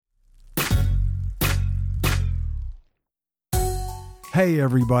Hey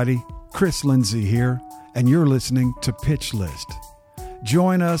everybody, Chris Lindsay here, and you're listening to Pitch List.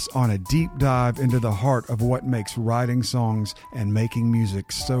 Join us on a deep dive into the heart of what makes writing songs and making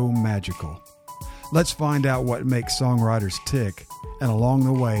music so magical. Let's find out what makes songwriters tick, and along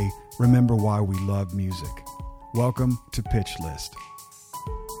the way, remember why we love music. Welcome to Pitch List.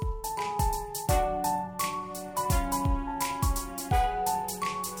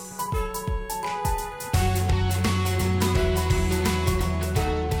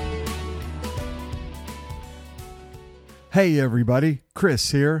 Hey everybody,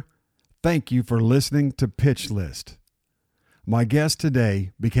 Chris here. Thank you for listening to Pitch List. My guest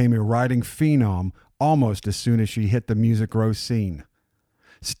today became a writing phenom almost as soon as she hit the Music Row scene.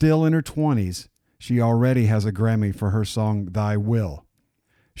 Still in her 20s, she already has a Grammy for her song Thy Will.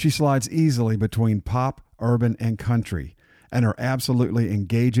 She slides easily between pop, urban, and country, and her absolutely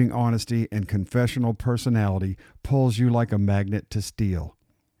engaging honesty and confessional personality pulls you like a magnet to steel.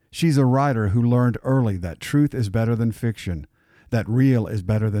 She's a writer who learned early that truth is better than fiction, that real is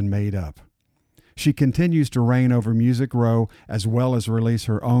better than made up. She continues to reign over Music Row as well as release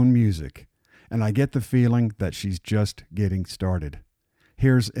her own music, and I get the feeling that she's just getting started.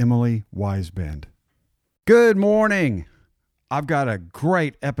 Here's Emily Weisband. Good morning. I've got a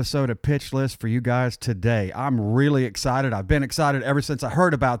great episode of Pitch List for you guys today. I'm really excited. I've been excited ever since I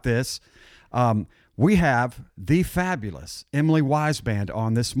heard about this. We have the fabulous Emily Weisband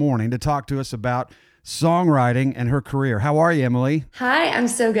on this morning to talk to us about songwriting and her career. How are you, Emily? Hi, I'm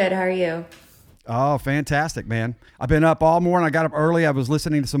so good. How are you? Oh, fantastic, man. I've been up all morning. I got up early. I was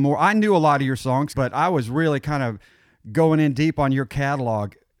listening to some more. I knew a lot of your songs, but I was really kind of going in deep on your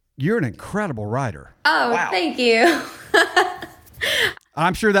catalog. You're an incredible writer. Oh, wow. Thank you.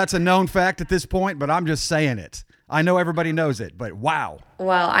 I'm sure that's a known fact at this point, but I'm just saying it. I know everybody knows it, but wow.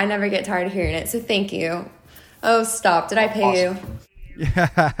 Well, I never get tired of hearing it, so thank you. Oh, stop. Did I pay awesome. You?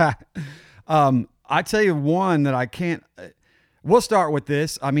 Yeah. I tell you one that I can't... We'll start with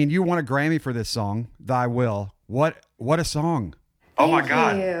this. I mean, you won a Grammy for this song, Thy Will. What a song. Oh my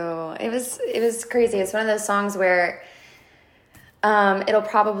God. Thank you. It was crazy. It's one of those songs where it'll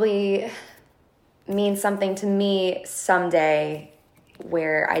probably mean something to me someday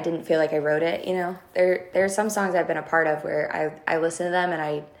where I didn't feel like I wrote it, you know. There's some songs I've been a part of where I listen to them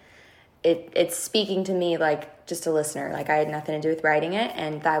and it's speaking to me like just a listener. Like I had nothing to do with writing it,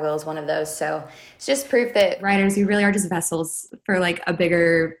 and Thy Will is one of those. So it's just proof that writers, we really are just vessels for like a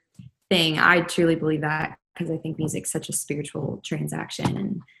bigger thing. I truly believe that because I think music's such a spiritual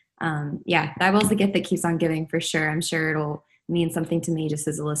transaction. And Thy Will is the gift that keeps on giving for sure. I'm sure it'll mean something to me just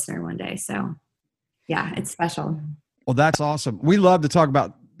as a listener one day. So yeah, it's special. Well, that's awesome. We love to talk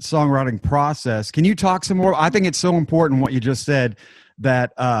about songwriting process. Can you talk some more? I think it's so important what you just said,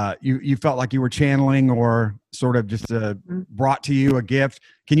 that you felt like you were channeling or sort of just brought to you a gift.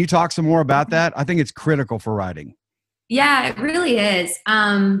 Can you talk some more about that? I think it's critical for writing. Yeah, it really is.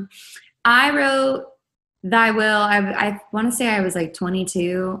 I wrote Thy Will. I want to say I was like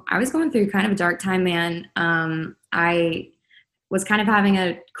 22. I was going through kind of a dark time, man. I was kind of having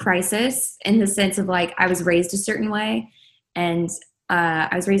a crisis in the sense of like I was raised a certain way, and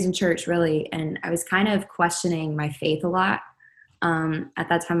I was raised in church really, and I was kind of questioning my faith a lot at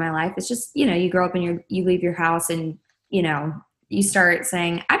that time in my life. It's just, you know, you grow up and you leave your house and, you know, you start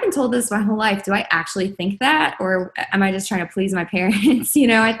saying, I've been told this my whole life. Do I actually think that? Or am I just trying to please my parents? You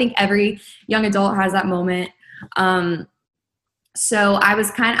know, I think every young adult has that moment. So I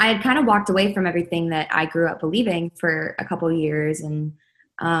had kind of walked away from everything that I grew up believing for a couple of years. And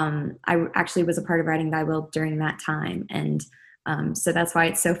I actually was a part of writing Thy Will during that time. And so that's why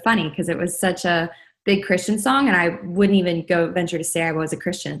it's so funny, because it was such a big Christian song, and I wouldn't even venture to say I was a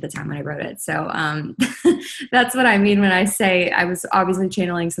Christian at the time when I wrote it. So that's what I mean when I say I was obviously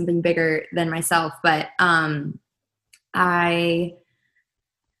channeling something bigger than myself. But I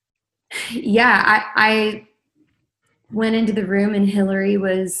went into the room and Hillary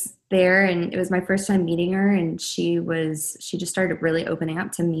was there, and it was my first time meeting her, and she just started really opening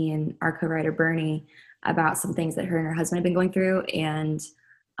up to me and our co-writer Bernie about some things that her and her husband had been going through. And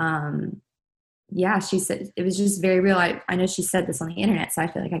she said it was just very real. I know she said this on the internet, so I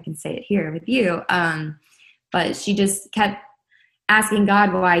feel like I can say it here with you. But she just kept asking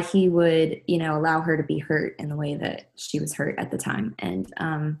God why he would, you know, allow her to be hurt in the way that she was hurt at the time. And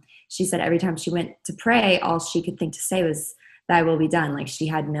she said every time she went to pray, all she could think to say was, Thy will be done. Like she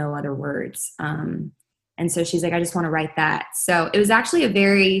had no other words. And so she's like, I just want to write that. So it was actually a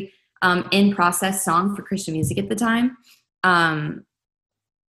very in-process song for Christian music at the time.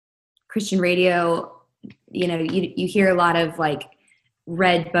 Christian radio, you know, you hear a lot of like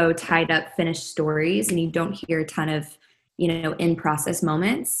red bow tied up finished stories, and you don't hear a ton of, in process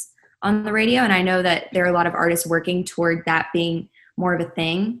moments on the radio. And I know that there are a lot of artists working toward that being more of a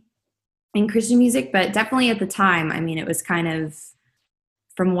thing in Christian music, but definitely at the time, I mean, it was kind of,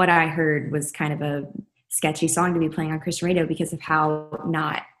 from what I heard, was kind of a sketchy song to be playing on Christian radio because of how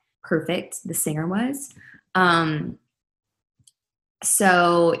not perfect the singer was.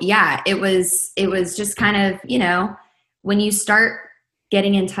 So yeah, it was just kind of, when you start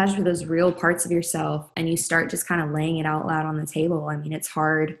getting in touch with those real parts of yourself and you start just kind of laying it out loud on the table, I mean, it's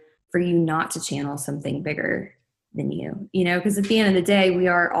hard for you not to channel something bigger than you, because at the end of the day, we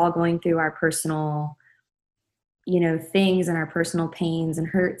are all going through our personal, things and our personal pains and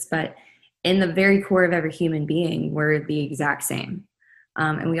hurts, but in the very core of every human being, we're the exact same.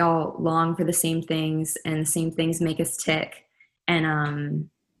 And we all long for the same things, and the same things make us tick. And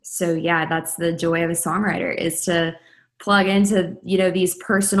so, yeah, that's the joy of a songwriter, is to plug into, these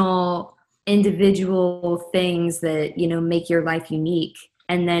personal, individual things that, make your life unique,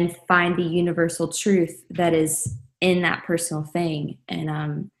 and then find the universal truth that is in that personal thing.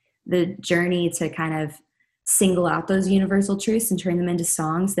 And the journey to kind of single out those universal truths and turn them into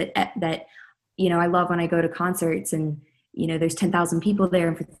songs that I love when I go to concerts and, there's 10,000 people there,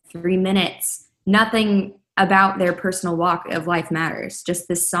 and for 3 minutes, nothing about their personal walk of life matters. Just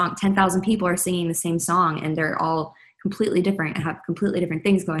this song, 10,000 people are singing the same song, and they're all completely different and have completely different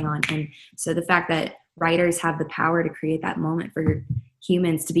things going on. And so the fact that writers have the power to create that moment for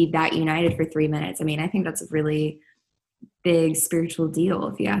humans to be that united for 3 minutes, I mean, I think that's a really big spiritual deal,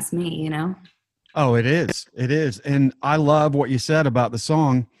 if you ask me, Oh, it is. It is. And I love what you said about the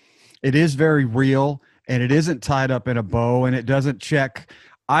song. It is very real, and it isn't tied up in a bow, and it doesn't check.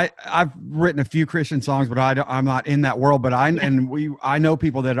 I've written a few Christian songs, but I'm not in that world. But I know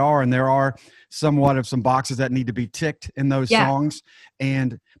people that are, and there are somewhat of some boxes that need to be ticked in those songs.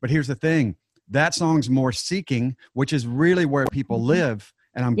 But here's the thing: that song's more seeking, which is really where people live.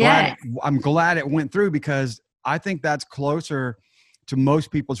 And I'm glad it went through, because I think that's closer to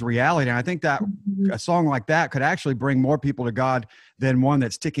most people's reality. And I think that a song like that could actually bring more people to God than one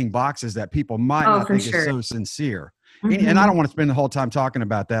that's ticking boxes that people might not think is so sincere. And I don't want to spend the whole time talking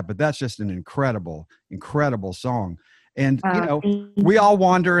about that, but that's just an incredible, incredible song. And, we all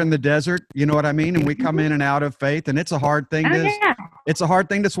wander in the desert, you know what I mean? And we come in and out of faith, and it's a hard thing it's a hard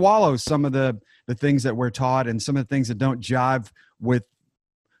thing to swallow, some of the things that we're taught, and some of the things that don't jive with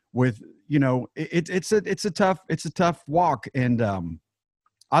it's a tough walk. And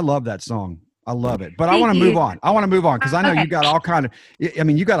I love that song. I love it. But I want to move on. Because I know you got all kind of,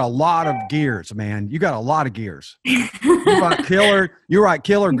 you got a lot of gears, man. You got a lot of gears. You write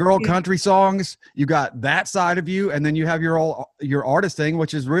killer girl country songs. You got that side of you. And then you have your artist thing,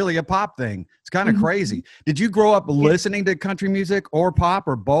 which is really a pop thing. It's kind of crazy. Did you grow up listening to country music or pop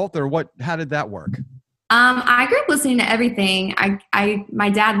or both, or what? How did that work? I grew up listening to everything. My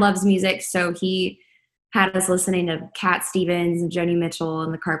dad loves music, so he had us listening to Cat Stevens and Joni Mitchell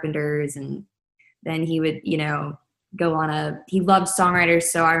and the Carpenters, and then he would, go on he loved songwriters.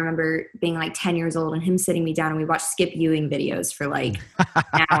 So I remember being like 10 years old and him sitting me down, and we watched Skip Ewing videos for like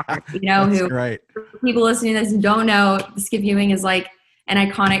an hour. That's great. People listening to this who don't know, Skip Ewing is like an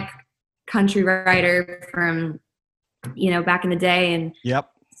iconic country writer from, back in the day. And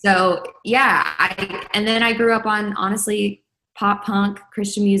so, yeah, and then I grew up on, honestly, pop punk,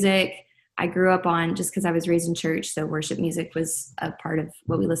 Christian music. I grew up on, just because I was raised in church, so worship music was a part of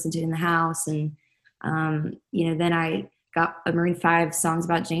what we listened to in the house. And, then I got a Maroon 5 Songs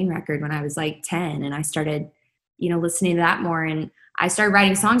About Jane record when I was like 10, and I started, listening to that more. And I started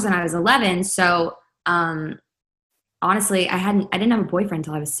writing songs when I was 11. So, honestly, I didn't have a boyfriend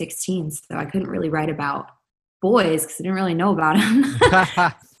until I was 16, so I couldn't really write about boys because I didn't really know about them.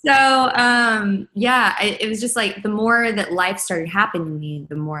 So, it was just like the more that life started happening to me,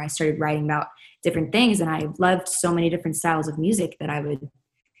 the more I started writing about different things. And I loved so many different styles of music that I would,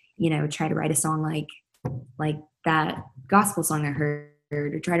 try to write a song like that gospel song I heard,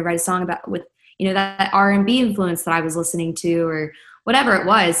 or try to write a song about with, that R&B influence that I was listening to, or whatever it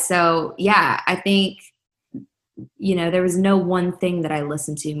was. So, yeah, I think, there was no one thing that I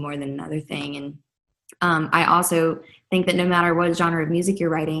listened to more than another thing. And I also think that no matter what genre of music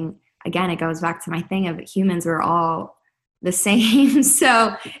you're writing, again, it goes back to my thing of humans are all the same.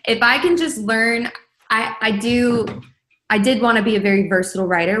 So if I can just learn, I did want to be a very versatile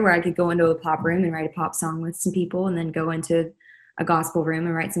writer where I could go into a pop room and write a pop song with some people, and then go into a gospel room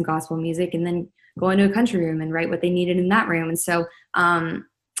and write some gospel music, and then go into a country room and write what they needed in that room. And so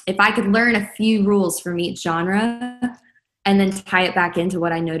if I could learn a few rules from each genre and then tie it back into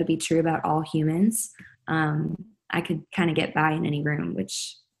what I know to be true about all humans, I could kind of get by in any room,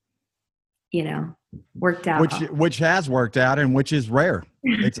 which worked out. Which has worked out and which is rare.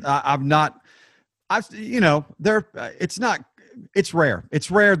 It's rare.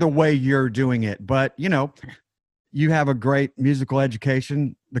 It's rare the way you're doing it, but you have a great musical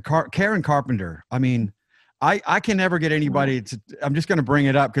education. Karen Carpenter. I mean, I can never get anybody to, I'm just going to bring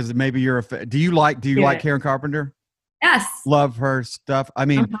it up because maybe you're do you like Karen Carpenter? Yes. Love her stuff. I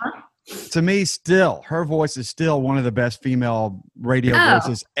mean, to me, still, her voice is still one of the best female radio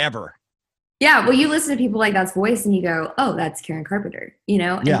voices ever. Yeah. Well, you listen to people like that's voice and you go, oh, that's Karen Carpenter,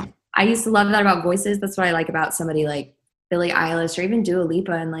 And yeah. I used to love that about voices. That's what I like about somebody like Billie Eilish or even Dua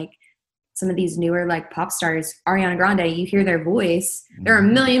Lipa and like some of these newer like pop stars, Ariana Grande, you hear their voice. There are a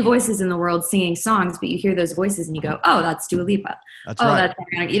million voices in the world singing songs, but you hear those voices and you go, oh, that's Dua Lipa. That's right. That's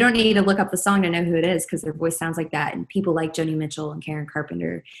Ariana. You don't need to look up the song to know who it is because their voice sounds like that. And people like Joni Mitchell and Karen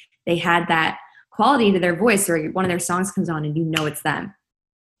Carpenter, they had that quality to their voice where one of their songs comes on and it's them.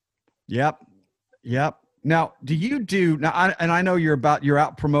 Yep. Now, I know you're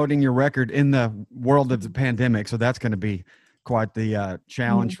out promoting your record in the world of the pandemic, so that's going to be quite the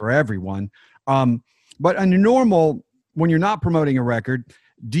challenge for everyone. But on your normal, when you're not promoting a record,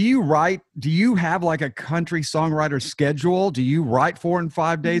 do you have like a country songwriter schedule? Do you write 4 and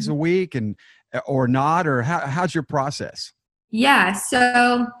 5 days a week or not? Or how's your process? Yeah.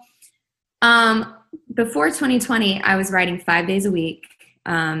 So, before 2020, I was writing 5 days a week.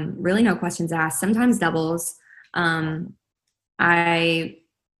 Really no questions asked, sometimes doubles. I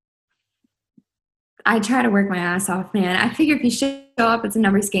try to work my ass off, man. I figure if you show up, it's a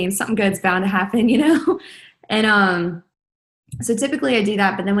numbers game. Something good's bound to happen, And so typically I do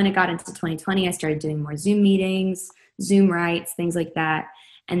that. But then when it got into 2020, I started doing more Zoom meetings, Zoom writes, things like that.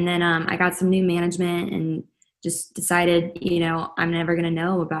 And then I got some new management and just decided, I'm never going to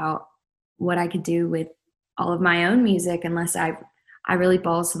know about what I could do with all of my own music unless I really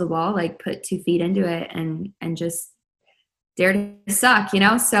balls to the wall, like put 2 feet into it and just dare to suck,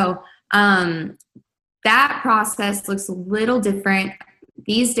 So that process looks a little different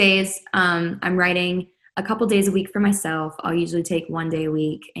these days. I'm writing a couple days a week for myself. I'll usually take 1 day a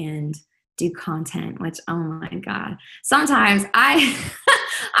week and do content, which, oh my God. Sometimes I'm just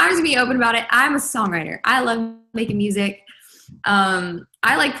gonna be open about it. I'm a songwriter. I love making music. I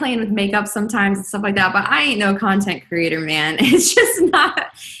like playing with makeup sometimes and stuff like that, but I ain't no content creator, man. It's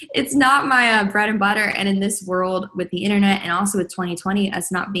not my bread and butter. And in this world with the internet and also with 2020,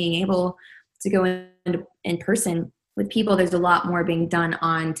 us not being able to go in person with people, there's a lot more being done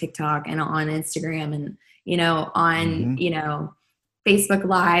on TikTok and on Instagram and, on, Facebook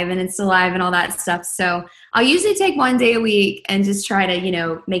Live and Insta Live and all that stuff. So I'll usually take 1 day a week and just try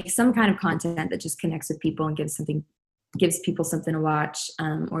to, make some kind of content that just connects with people and gives people something to watch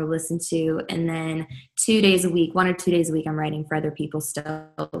or listen to. And then 2 days a week, 1 or 2 days a week, I'm writing for other people still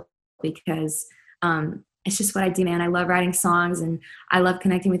because it's just what I do, man. I love writing songs and I love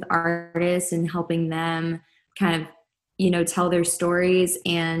connecting with artists and helping them kind of, tell their stories.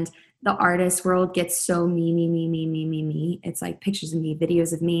 And the artist world gets so me. It's like pictures of me,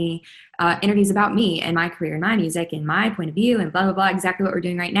 videos of me, interviews about me and my career and my music and my point of view and blah, blah, blah, exactly what we're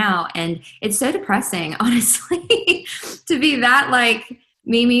doing right now. And it's so depressing, honestly, to be that like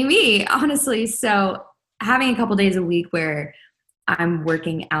me, honestly. So having a couple days a week where I'm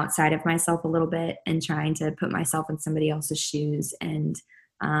working outside of myself a little bit and trying to put myself in somebody else's shoes and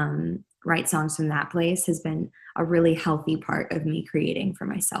write songs from that place has been a really healthy part of me creating for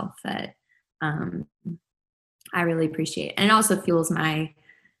myself that I really appreciate. And it also fuels my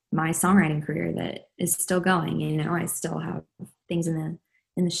songwriting career that is still going. I still have things in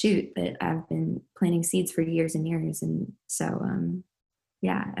the chute that I've been planting seeds for years and years. And so,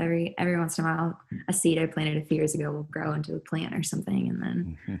 every once in a while, a seed I planted a few years ago will grow into a plant or something. And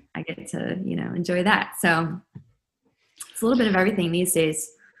then I get to, enjoy that. So it's a little bit of everything these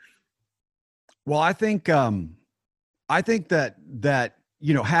days. Well, I think that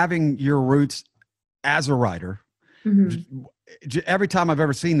having your roots as a writer, every time I've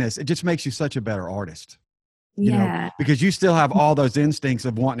ever seen this, it just makes you such a better artist. Because you still have all those instincts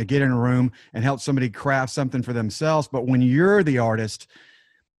of wanting to get in a room and help somebody craft something for themselves. But when you're the artist,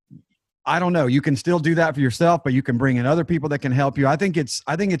 I don't know, you can still do that for yourself, but you can bring in other people that can help you. I think it's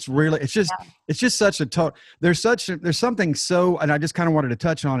just such a there's something so, and I just kind of wanted to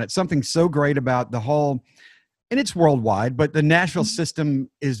touch on it, something so great about the whole, and it's worldwide, but the Nashville system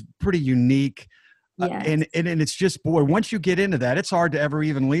is pretty unique. And it's just, boy, once you get into that, it's hard to ever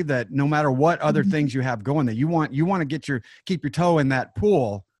even leave that, no matter what other things you have going, that you want to keep your toe in that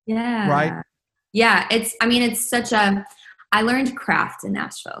pool. Yeah. Right. Yeah. It's such I learned craft in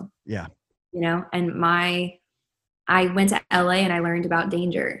Nashville. Yeah. And I went to LA and I learned about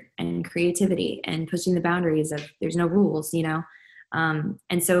danger and creativity and pushing the boundaries of there's no rules, you know?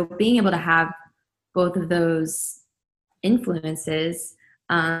 And so being able to have both of those influences,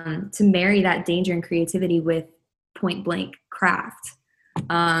 to marry that danger and creativity with point blank craft.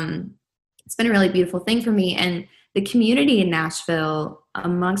 It's been a really beautiful thing for me. And the community in Nashville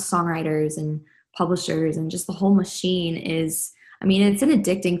amongst songwriters and publishers and just the whole machine is, I mean, it's an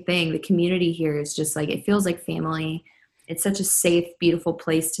addicting thing. The community here is just like, it feels like family. It's such a safe, beautiful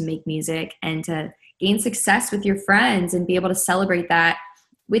place to make music and to gain success with your friends and be able to celebrate that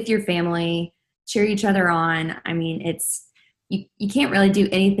with your family, cheer each other on. I mean, it's, you can't really do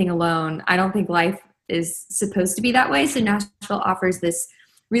anything alone. I don't think life is supposed to be that way. So Nashville offers this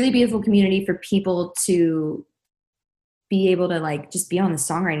really beautiful community for people to be able to like just be on the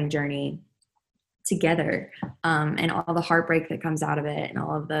songwriting journey together, and all the heartbreak that comes out of it and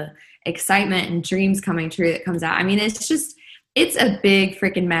all of the excitement and dreams coming true that comes out. I mean, it's a big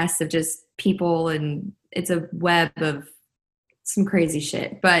freaking mess of just people, and it's a web of some crazy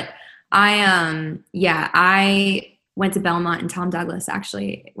shit. But I went to Belmont, and Tom Douglas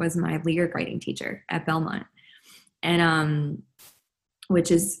actually was my lyric writing teacher at Belmont. And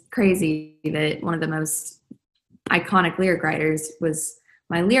which is crazy that one of the most iconic lyric writers was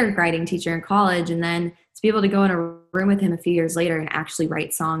my lyric writing teacher in college. And then to be able to go in a room with him a few years later and actually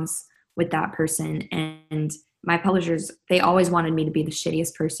write songs with that person. And my publishers, they always wanted me to be the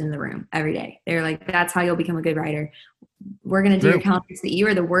shittiest person in the room every day. They're like, that's how you'll become a good writer. We're going to do your calendars that you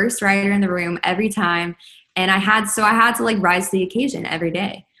are the worst writer in the room every time. And I had to like rise to the occasion every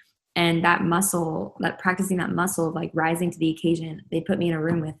day. And that practicing that muscle of like rising to the occasion, they put me in a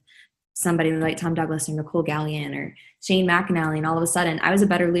room with somebody like Tom Douglas or Nicole Gallion or Shane McAnally. And all of a sudden I was a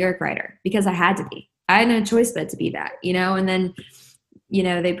better lyric writer because I had to be. I had no choice but to be that, you know? And then, you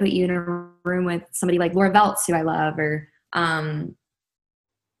know, they put you in a room with somebody like Laura Veltz, who I love, or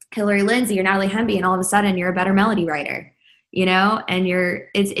Hillary Lindsay or Natalie Hemby, and all of a sudden you're a better melody writer, you know? And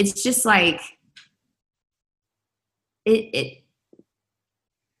it's just like, I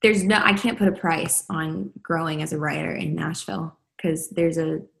can't put a price on growing as a writer in Nashville, because there's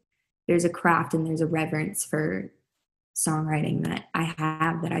a craft and there's a reverence for songwriting that I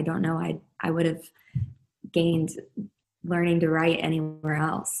have that I don't know I would have gained learning to write anywhere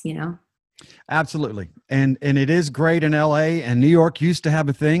else, you know? Absolutely. And it is great in LA, and New York used to have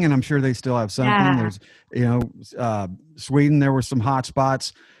a thing, and I'm sure they still have something. Yeah. There's, you know, Sweden, there were some hot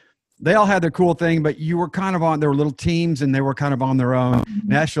spots. They all had their cool thing, but you were kind of there were little teams and they were kind of on their own. Mm-hmm.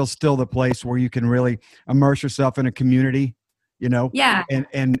 Nashville's still the place where you can really immerse yourself in a community, you know, yeah,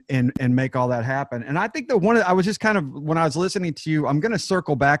 and make all that happen. And I think I was just kind of, when I was listening to you, I'm going to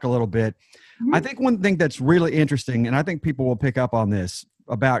circle back a little bit. Mm-hmm. I think one thing that's really interesting, and I think people will pick up on this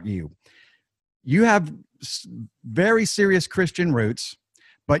about you, you have very serious Christian roots,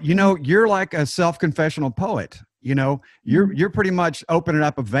 but you know, you're like a self-confessional poet. You know, you're pretty much opening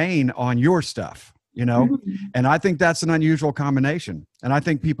up a vein on your stuff, you know, mm-hmm. and I think that's an unusual combination. And I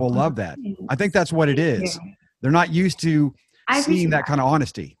think people love that. I think that's what it is. Yeah. They're not used to seeing that kind of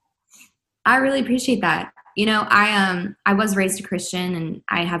honesty. I really appreciate that. You know, I was raised a Christian and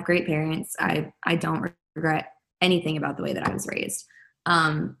I have great parents. I don't regret anything about the way that I was raised.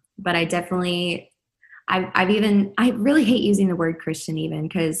 But I definitely, I really hate using the word Christian even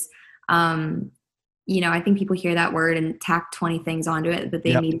because, you know, I think people hear that word and tack 20 things onto it that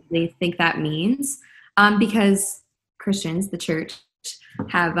they immediately think that means, because Christians, the church,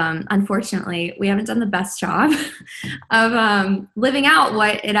 have, unfortunately, we haven't done the best job of living out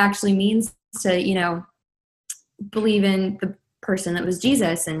what it actually means to, you know, believe in the person that was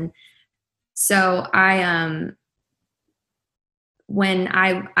Jesus. And so when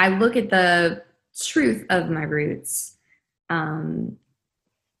I look at the truth of my roots,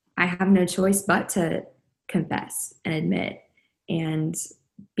 I have no choice but to confess and admit and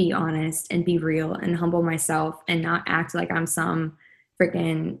be honest and be real and humble myself and not act like I'm some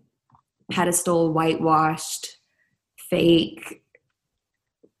freaking pedestal, whitewashed, fake,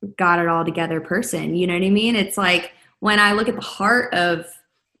 got it all together person. You know what I mean? It's like when I look at the heart of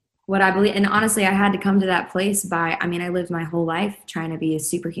what I believe, and honestly, I had to come to that place I lived my whole life trying to be a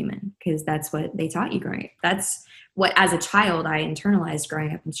superhuman because that's what they taught you growing up. That's what, as a child, I internalized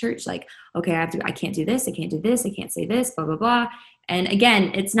growing up in church. Like, okay, I can't do this. I can't do this. I can't say this, blah, blah, blah. And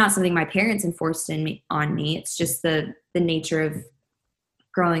again, it's not something my parents enforced on me. It's just the nature of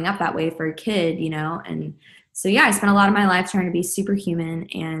growing up that way for a kid, you know? And so, yeah, I spent a lot of my life trying to be superhuman.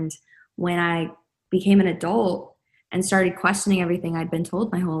 And when I became an adult and started questioning everything I'd been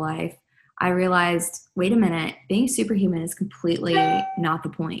told my whole life, I realized, wait a minute, being superhuman is completely not the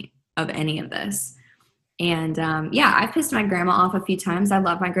point of any of this. And yeah, I've pissed my grandma off a few times. I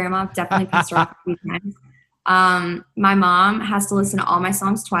love my grandma. Definitely pissed her off a few times. My mom has to listen to all my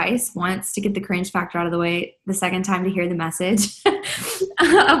songs twice, once to get the cringe factor out of the way, the second time to hear the message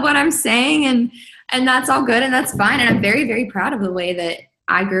of what I'm saying. And that's all good and that's fine. And I'm very, very proud of the way that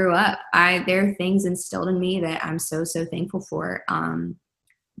I grew up. There are things instilled in me that I'm so, so thankful for.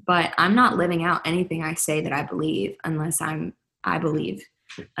 But I'm not living out anything I say that I believe unless I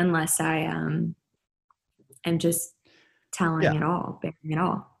am just telling it all, bearing it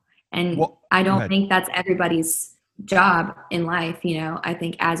all. And I don't think that's everybody's job in life. You know, I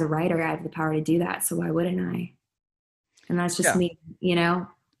think as a writer, I have the power to do that. So why wouldn't I? And that's just me, you know?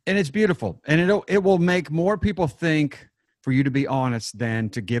 And it's beautiful. And it will make more people think for you to be honest than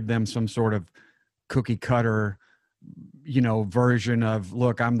to give them some sort of cookie cutter, you know, version of,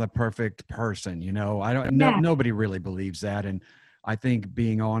 look, I'm the perfect person. You know, nobody really believes that. And I think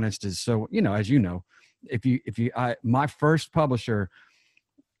being honest is so, you know, as you know, my first publisher,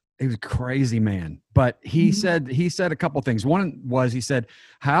 he was a crazy man, but he said a couple of things. One was, he said,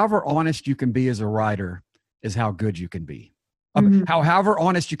 however honest you can be as a writer is how good you can be. However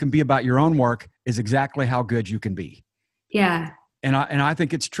honest you can be about your own work is exactly how good you can be. Yeah. And I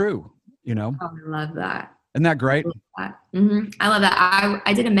think it's true, you know? Oh, I love that. Isn't that great? I love that.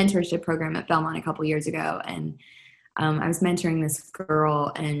 I did a mentorship program at Belmont a couple years ago, and I was mentoring this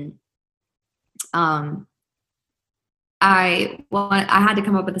girl, and I had to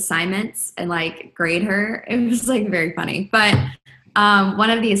come up with assignments and like grade her. It was like very funny. But one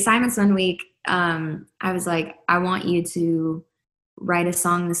of the assignments one week, I was like, I want you to write a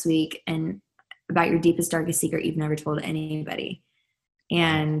song this week and about your deepest, darkest secret you've never told anybody.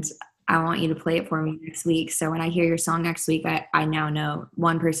 And I want you to play it for me next week. So when I hear your song next week, I now know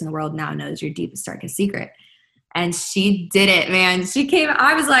one person in the world now knows your deepest, darkest secret. And she did it, man.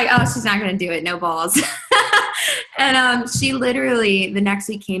 I was like, oh, she's not going to do it. No balls. And she literally the next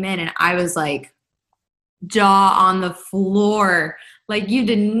week came in and I was like jaw on the floor. Like, you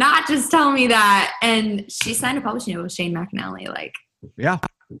did not just tell me that. And she signed a publishing deal with Shane McAnally, like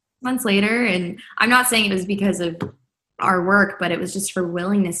months later. And I'm not saying it was because of our work, but it was just her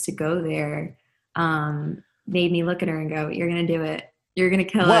willingness to go there. Made me look at her and go, you're going to do it. You're going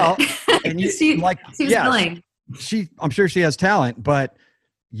to kill it. And she was willing. I'm sure she has talent, but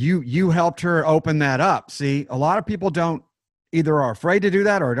you helped her open that up. See, a lot of people don't either are afraid to do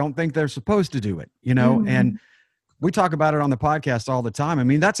that or don't think they're supposed to do it, you know? And we talk about it on the podcast all the time. I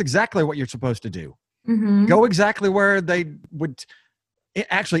mean, that's exactly what you're supposed to do. Go exactly where they would.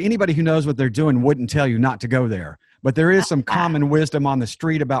 Actually, anybody who knows what they're doing wouldn't tell you not to go there. But there is some common wisdom on the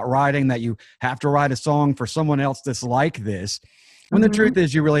street about writing, that you have to write a song for someone else that's like this. When the truth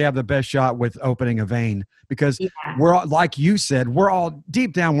is, you really have the best shot with opening a vein, because we're all, like you said, we're all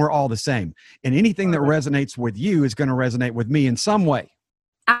deep down, we're all the same. And anything that resonates with you is going to resonate with me in some way.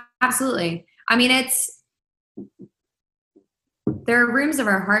 Absolutely. I mean, there are rooms of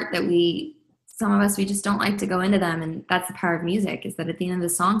our heart that some of us, we just don't like to go into them. And that's the power of music, is that at the end of the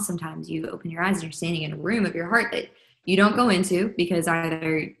song, sometimes you open your eyes and you're standing in a room of your heart that you don't go into because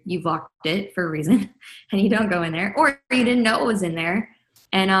either you've locked it for a reason and you don't go in there, or you didn't know it was in there.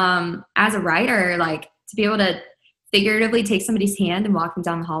 And as a writer, like, to be able to figuratively take somebody's hand and walk them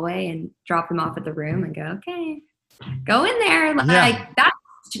down the hallway and drop them off at the room and go, okay, go in there. Like,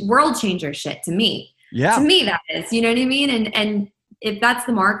 that's world changer shit to me. Yeah. To me, that is, you know what I mean? And if that's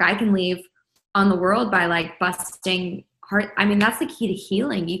the mark I can leave on the world by like busting heart, I mean, that's the key to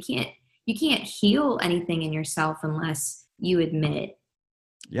healing. You can't heal anything in yourself unless you admit.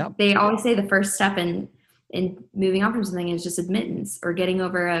 Yep. They always say the first step in moving on from something is just admittance, or getting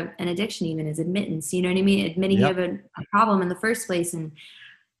over an addiction even is admittance. You know what I mean? Admitting you have a problem in the first place. And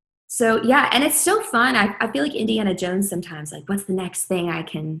so, yeah. And it's so fun. I feel like Indiana Jones sometimes, like, what's the next vein I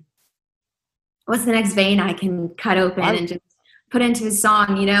can cut open and just put into a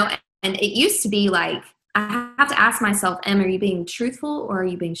song, you know? And it used to be like, I have to ask myself, are you being truthful or are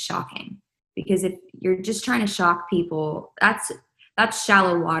you being shocking? Because if you're just trying to shock people, that's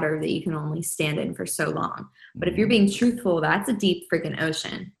shallow water that you can only stand in for so long. But if you're being truthful, that's a deep freaking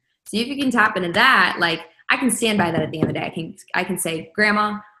ocean. So if you can tap into that, like, I can stand by that at the end of the day. I can say,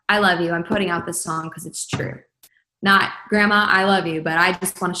 Grandma, I love you. I'm putting out this song because it's true. Not, Grandma, I love you, but I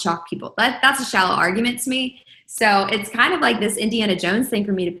just want to shock people. That's a shallow argument to me. So it's kind of like this Indiana Jones thing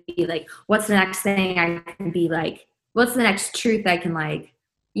for me to be like, what's the next thing I can be like? What's the next truth I can, like,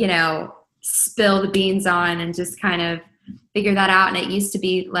 you know, spill the beans on and just kind of figure that out? And it used to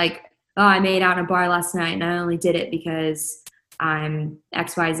be like, oh, I made out in a bar last night and I only did it because I'm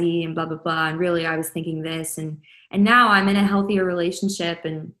XYZ and blah, blah, blah. And really I was thinking this. And now I'm in a healthier relationship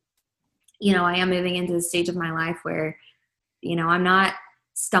and I am moving into the stage of my life where, I'm not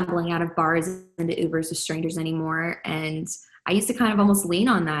stumbling out of bars into Ubers with strangers anymore. And I used to kind of almost lean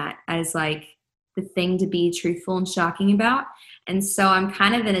on that as like the thing to be truthful and shocking about. And so I'm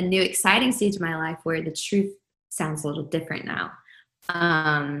kind of in a new exciting stage of my life where the truth sounds a little different now.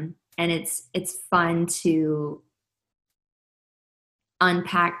 And it's fun to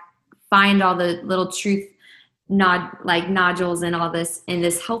unpack, find all the little truth nodules and all this in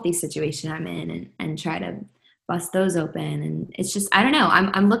this healthy situation I'm in, and try to bust those open. And it's just, I don't know,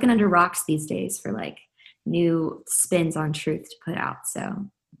 I'm looking under rocks these days for like new spins on truth to put out. So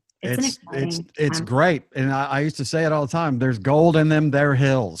it's great. And I used to say it all the time. There's gold in them, there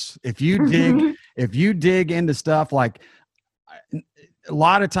hills. If you dig into stuff, like a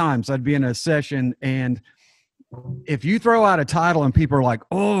lot of times I'd be in a session, and if you throw out a title and people are like,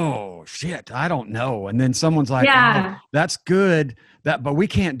 oh shit, I don't know. And then someone's like, oh, that's good. But we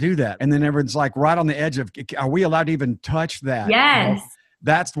can't do that. And then everyone's like right on the edge of, are we allowed to even touch that? Yes.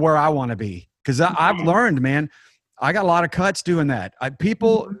 That's where I want to be. Cause I've learned, man, I got a lot of cuts doing that.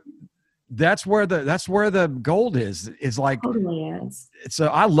 That's where the gold is like, totally is. So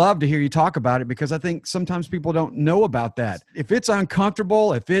I love to hear you talk about it, because I think sometimes people don't know about that. If it's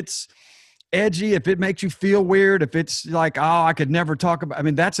uncomfortable, if it's edgy, if it makes you feel weird, if it's like, oh, I could never talk about, I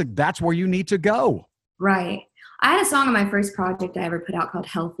mean, that's where you need to go. Right. I had a song on my first project I ever put out called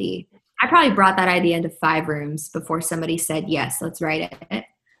Healthy. I probably brought that idea into 5 rooms before somebody said, yes, let's write it.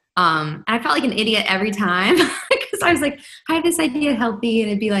 And I felt like an idiot every time, because I was like, I have this idea, Healthy. And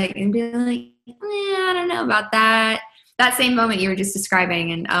it'd be like, I don't know about that. That same moment you were just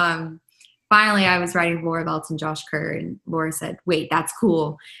describing. And finally I was writing Laura Belts and Josh Kerr, and Laura said, wait, that's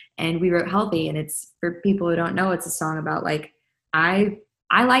cool. And we wrote Healthy. And it's, for people who don't know, it's a song about like, I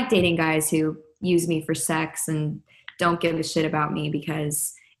like dating guys who use me for sex and don't give a shit about me,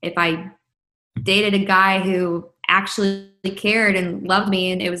 because if I dated a guy who actually cared and loved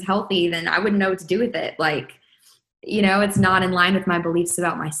me and it was healthy, then I wouldn't know what to do with it. Like, it's not in line with my beliefs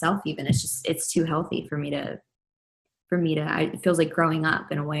about myself even. It's too healthy for me to, it feels like growing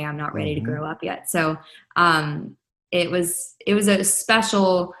up in a way I'm not ready to grow up yet. So it was a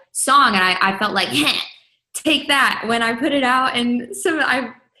special song, and I felt like, take that when I put it out. And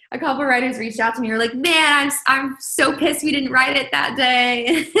a couple of writers reached out to me, were like, man, I'm so pissed we didn't write it that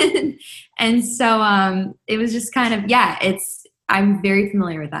day. And so it was just kind of, I'm very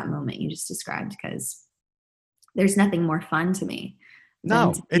familiar with that moment you just described, because there's nothing more fun to me.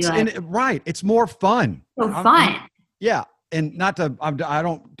 No, it's more fun. So fun. Yeah. And not to,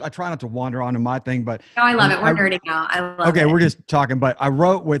 I try not to wander onto my thing, but. No, I love it. We're nerding out. I love it. Okay. We're just talking, but I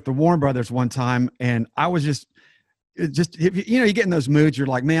wrote with the Warren Brothers one time, and I was just, you get in those moods, you're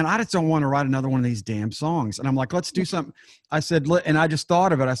like, man, I just don't want to write another one of these damn songs. And I'm like, let's do something. I said, and I just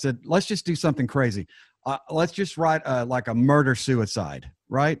thought of it. I said, let's just do something crazy. Let's just write like a murder suicide,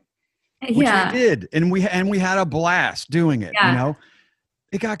 right? Which we did. And we had a blast doing it.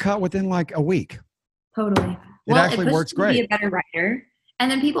 It got cut within like a week. Totally. It actually works great. Be a better writer. And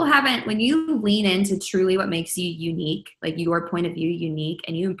then people when you lean into truly what makes you unique, like your point of view unique,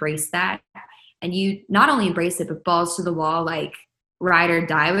 and you embrace that, and you not only embrace it, but balls to the wall, like ride or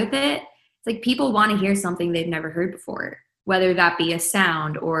die with it. It's like people want to hear something they've never heard before, whether that be a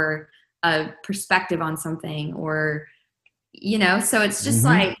sound or a perspective on something, or, so it's just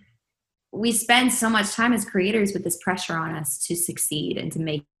like, we spend so much time as creators with this pressure on us to succeed and to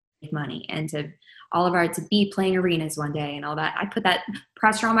make money and to be playing arenas one day and all that. I put that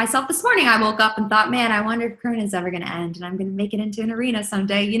pressure on myself this morning. I woke up and thought, man, I wonder if Corona's ever going to end and I'm going to make it into an arena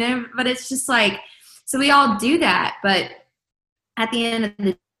someday, but it's just like, so we all do that. But at the end of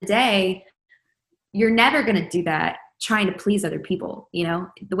the day, you're never going to do that trying to please other people.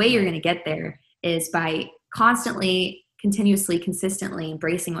 The way you're going to get there is by constantly, continuously, consistently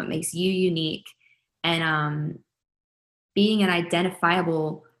embracing what makes you unique, and being an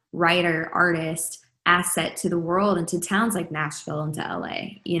identifiable writer, artist, asset to the world and to towns like Nashville and to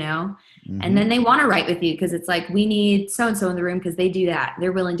LA, and then they want to write with you because it's like, we need so-and-so in the room because they do that.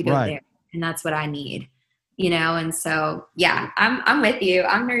 They're willing to go there. And that's what I need, And so, I'm with you.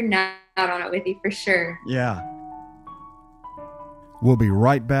 I'm nerding out on it with you for sure. Yeah. We'll be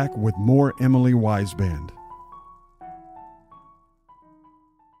right back with more Emily Wise Band.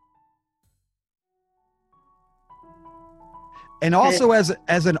 And also as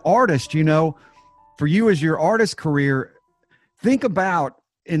an artist, for you as your artist career, think about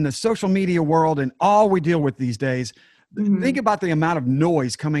in the social media world and all we deal with these days, think about the amount of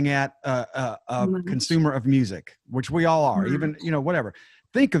noise coming at a consumer of music, which we all are, even, whatever.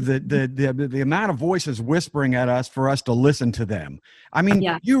 think of the amount of voices whispering at us for us to listen to them. I mean,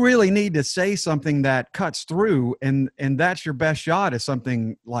 Yeah. you really need to say something that cuts through, and that's your best shot is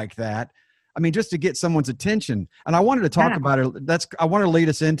something like that. I mean, just to get someone's attention. And I wanted to talk about it. I want to lead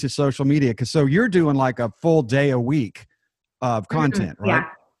us into social media, because so you're doing like a full day a week of content, right? Yeah.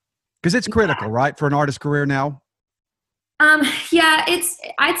 Because it's critical, right, for an artist career now. Yeah,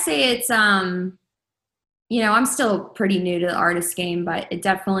 I'd say it's, you know, I'm still pretty new to the artist game, but it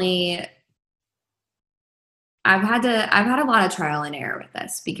definitely, I've had a lot of trial and error with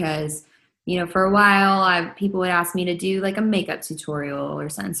this because, you know, for a while people would ask me to do like a makeup tutorial or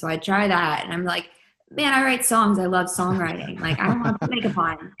something. So I'd try that and I'm like, man, I write songs. I love songwriting. Like, I don't want to put makeup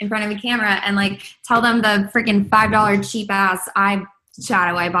on in front of a camera and like tell them the freaking $5 cheap ass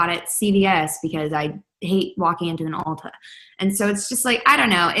eyeshadow I bought at CVS because I hate walking into an Ulta. And so it's just like, I don't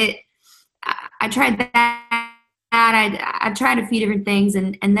know. I tried that. I've tried a few different things.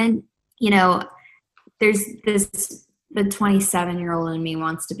 And then, you know, there's the 27-year-old in me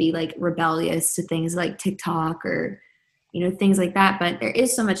wants to be like rebellious to things like TikTok or, you know, things like that. But there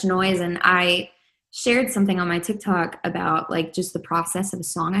is so much noise. And I shared something on my TikTok about like just the process of a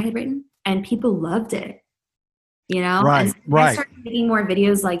song I had written and people loved it, you know? Right, and so right. I started making more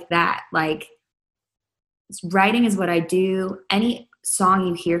videos like that. Like, writing is what I do. Any song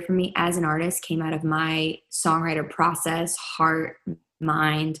you hear from me as an artist came out of my songwriter process, heart,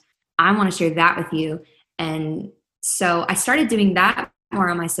 mind. I want to share that with you. And so I started doing that more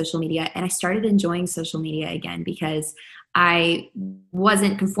on my social media, and I started enjoying social media again because I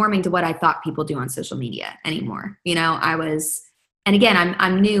wasn't conforming to what I thought people do on social media anymore. You know, and again,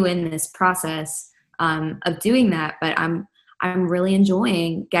 I'm new in this process of doing that, but I'm really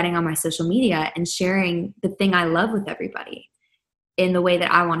enjoying getting on my social media and sharing the thing I love with everybody in the way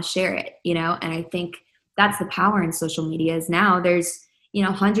that I want to share it, you know? And I think that's the power in social media is now there's, you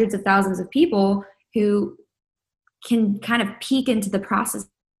know, hundreds of thousands of people who can kind of peek into the process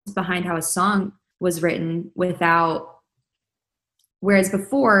behind how a song was written whereas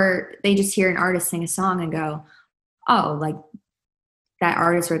before they just hear an artist sing a song and go, oh, like that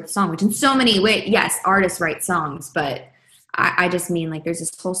artist wrote the song, which in so many ways, yes, artists write songs, but I just mean like there's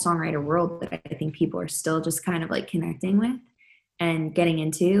this whole songwriter world that I think people are still just kind of like connecting with and getting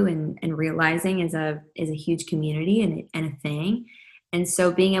into and realizing is a huge community and a thing. And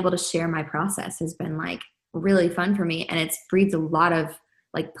so being able to share my process has been like really fun for me. And it's breathed a lot of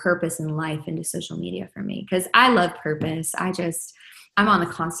like purpose and life into social media for me because I love purpose. I'm on the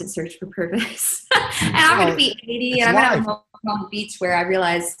constant search for purpose. And I'm going to be 80 and I'm going to have a moment on the beach where I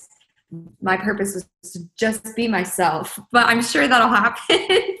realize my purpose was to just be myself, but I'm sure that'll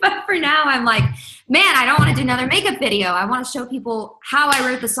happen. But for now, I'm like, man, I don't want to do another makeup video. I want to show people how I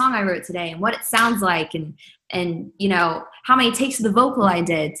wrote the song I wrote today and what it sounds like and you know, how many takes of the vocal I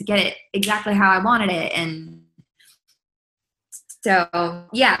did to get it exactly how I wanted it. And so,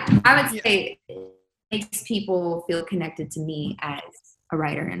 yeah, I would say it makes people feel connected to me as a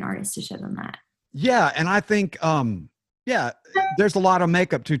writer and artist to show them that. Yeah. And I think, there's a lot of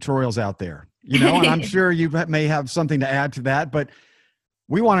makeup tutorials out there, you know, and I'm sure you may have something to add to that, but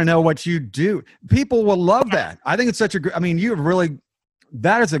we want to know what you do. People will love that. I think it's such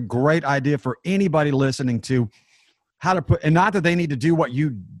that is a great idea for anybody listening to how to put, and not that they need to do what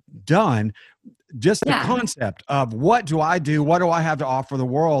you've done, just the concept of what do I do? What do I have to offer the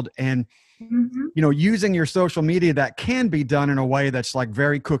world? And, you know, using your social media that can be done in a way that's like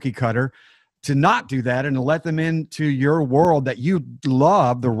very cookie cutter, to not do that and to let them into your world that you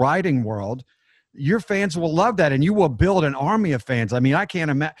love, the writing world. Your fans will love that, and you will build an army of fans. I mean, I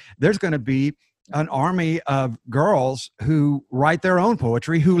can't imagine there's going to be an army of girls who write their own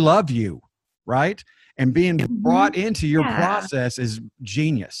poetry who love you, right? And being brought into your process is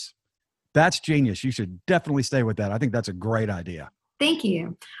genius. That's genius. You should definitely stay with that. I think that's a great idea. Thank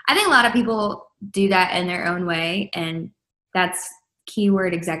you. I think a lot of people do that in their own way, and that's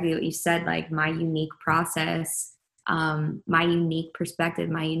keyword exactly what you said, like my unique process, my unique perspective,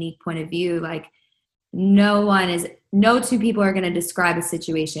 my unique point of view. Like no two people are going to describe a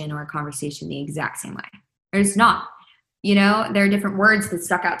situation or a conversation the exact same way. There's not, you know, there are different words that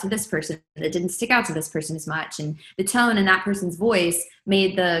stuck out to this person that didn't stick out to this person as much. And the tone in that person's voice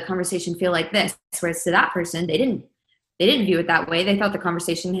made the conversation feel like this, whereas to that person, they didn't view it that way. They thought the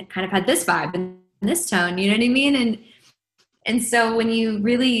conversation kind of had this vibe and this tone, you know what I mean? And so when you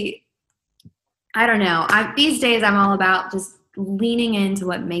really, I don't know, these days I'm all about just leaning into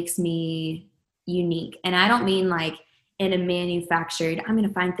what makes me unique. And I don't mean like in a manufactured, I'm going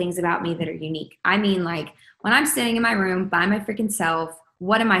to find things about me that are unique. I mean like when I'm sitting in my room by my freaking self,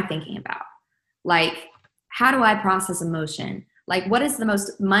 what am I thinking about? Like, how do I process emotion? Like, what is the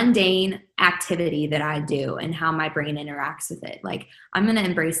most mundane activity that I do and how my brain interacts with it? Like, I'm going to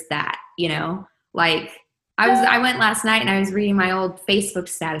embrace that, you know? Like, I went last night and I was reading my old Facebook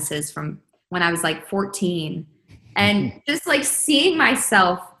statuses from when I was like 14, and just like seeing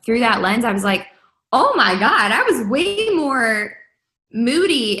myself through that lens, I was like, oh my God, I was way more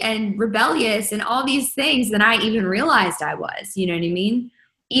moody and rebellious and all these things than I even realized I was, you know what I mean?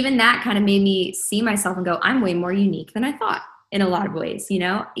 Even that kind of made me see myself and go, I'm way more unique than I thought in a lot of ways, you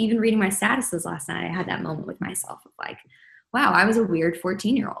know? Even reading my statuses last night, I had that moment with myself of like, wow, I was a weird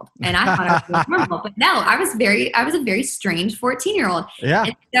 14-year-old and I thought I was normal, but no, I was a very strange 14-year-old. Yeah.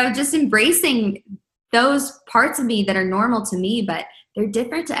 And so just embracing those parts of me that are normal to me, but they're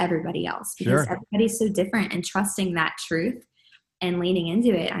different to everybody else because everybody's so different, and trusting that truth and leaning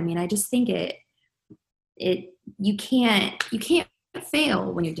into it. I mean, I just think you can't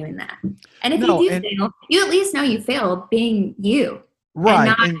fail when you're doing that. And if you do fail, you at least know you failed being you,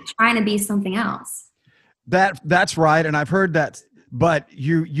 right? And not trying to be something else. That's right. And I've heard that, but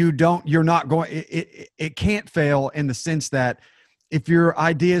you're not going, it can't fail in the sense that if your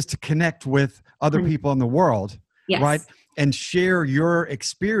idea is to connect with other people in the world, right? And share your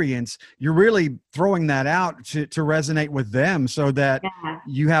experience, you're really throwing that out to resonate with them so that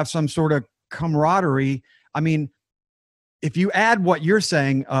you have some sort of camaraderie. I mean, if you add what you're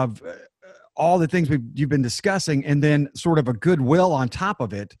saying of all the things you've been discussing and then sort of a goodwill on top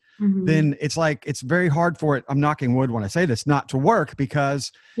of it, then it's like, it's very hard for it. I'm knocking wood when I say this, not to work,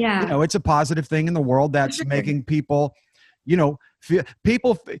 because, you know, it's a positive thing in the world that's making people, you know,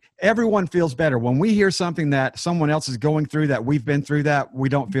 everyone feels better when we hear something that someone else is going through, that we've been through, that we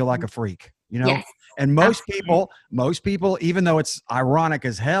don't feel like a freak, you know? Yes, and most people, even though it's ironic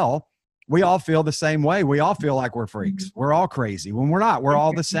as hell, we all feel the same way. We all feel like we're freaks. We're all crazy. When we're not, we're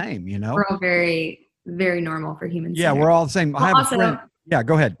all the same, you know? We're all very, very normal for humans. Yeah, we're all the same. I have a friend. Yeah,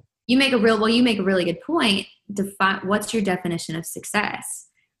 go ahead. You make a really good point. Define what's your definition of success?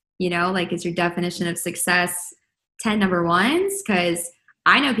 You know, like, is your definition of success 10 number ones? Because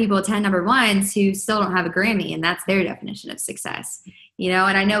I know people with 10 number ones who still don't have a Grammy, and that's their definition of success. You know,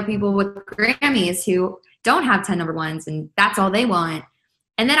 and I know people with Grammys who don't have 10 number ones, and that's all they want.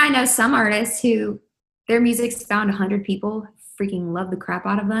 And then I know some artists who their music's found 100 people freaking love the crap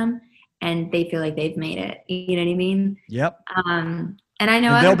out of them, and they feel like they've made it. You know what I mean? Yep. And I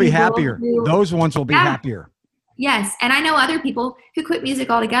know they'll be happier. Those ones will be happier. Yes. And I know other people who quit music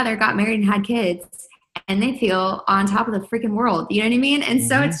altogether, got married and had kids, and they feel on top of the freaking world. You know what I mean? And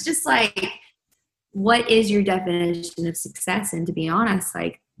so it's just like, what is your definition of success? And to be honest,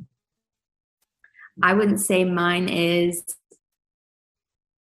 like, I wouldn't say mine is,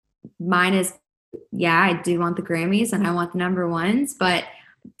 I do want the Grammys and I want the number ones, but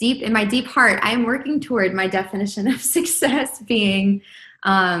deep in my deep heart, I'm working toward my definition of success being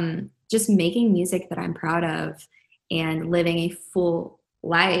just making music that I'm proud of and living a full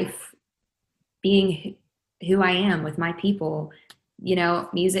life, being who I am with my people. You know,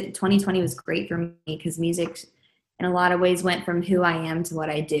 music, 2020 was great for me because music in a lot of ways went from who I am to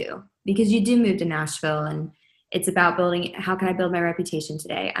what I do, because you do move to Nashville and it's about building, how can I build my reputation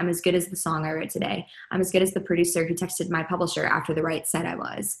today? I'm as good as the song I wrote today. I'm as good as the producer who texted my publisher after the right said I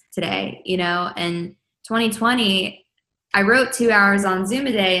was today, you know? And 2020, I wrote 2 hours on Zoom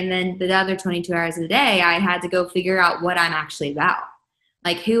a day, and then the other 22 hours of the day, I had to go figure out what I'm actually about.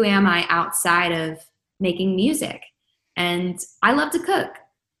 Like, who am I outside of making music? And I love to cook,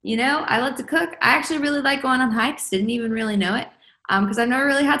 you know? I love to cook. I actually really like going on hikes. Didn't even really know it. Because I've never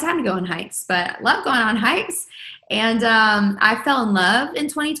really had time to go on hikes, but I love going on hikes. And I fell in love in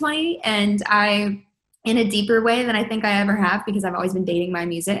 2020, and in a deeper way than I think I ever have, because I've always been dating my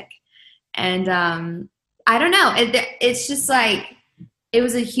music. And I don't know. It's just like, it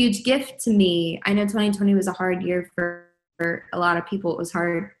was a huge gift to me. I know 2020 was a hard year for a lot of people. It was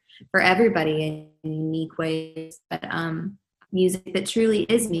hard for everybody in unique ways. But music that truly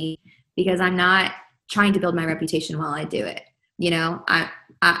is me, because I'm not trying to build my reputation while I do it. You know,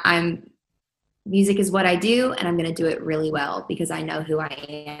 I'm music is what I do, and I'm going to do it really well because I know who I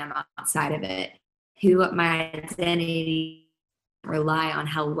am outside of it, who my identity rely on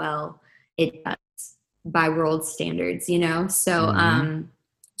how well it does by world standards, you know? So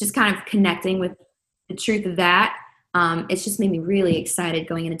just kind of connecting with the truth of that. It's just made me really excited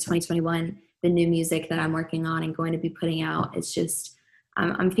going into 2021, the new music that I'm working on and going to be putting out. It's just,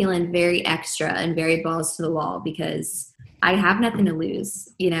 I'm feeling very extra and very balls to the wall because I have nothing to lose,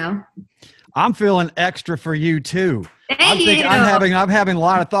 you know? I'm feeling extra for you too. I'm having a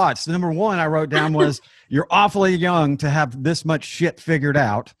lot of thoughts. Number one I wrote down was, you're awfully young to have this much shit figured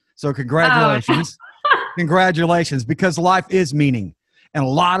out. So congratulations. Congratulations, because life is meaning. And a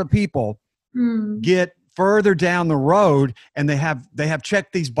lot of people get further down the road and they have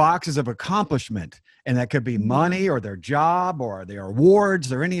checked these boxes of accomplishment. And that could be money or their job or their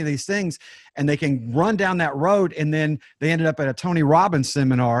awards or any of these things. And they can run down that road. And then they ended up at a Tony Robbins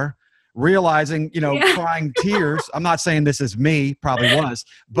seminar realizing, crying tears. I'm not saying this is me, probably was,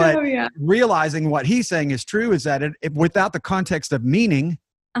 but realizing what he's saying is true is that without the context of meaning,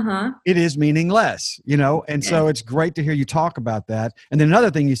 it is meaningless, and so it's great to hear you talk about that. And then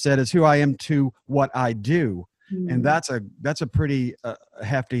another thing you said is who I am to what I do. And that's a pretty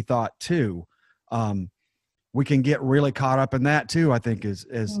hefty thought too. We can get really caught up in that too, I think, as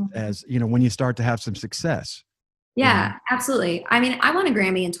when you start to have some success. Yeah, absolutely. I mean, I won a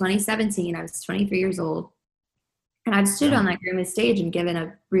Grammy in 2017. I was 23 years old. And I've stood on that Grammy stage and given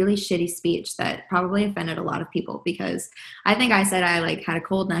a really shitty speech that probably offended a lot of people because I think I said I had a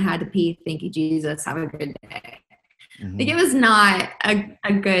cold and I had to pee. Thank you, Jesus. Have a good day. Like it was not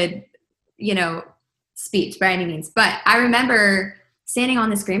a good, speech by any means. But I remember standing on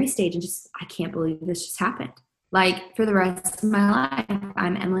this Grammy stage and I can't believe this just happened. Like for the rest of my life,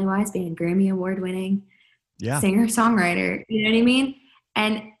 I'm Emily Weisband, Grammy Award winning singer songwriter. You know what I mean?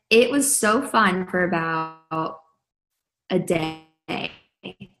 And it was so fun for about a day.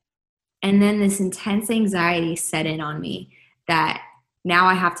 And then this intense anxiety set in on me that now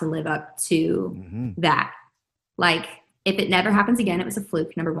I have to live up to that. Like if it never happens again, it was a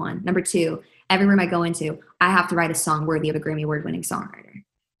fluke, number one. Number two, every room I go into, I have to write a song worthy of a Grammy Award winning songwriter.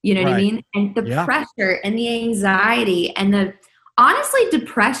 You know what I mean? And the pressure and the anxiety and the honestly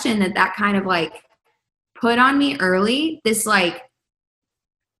depression that kind of put on me early, this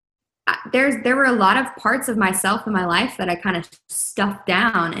there were a lot of parts of myself in my life that I kind of stuffed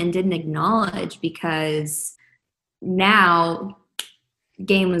down and didn't acknowledge because now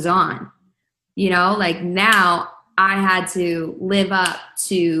game was on, now I had to live up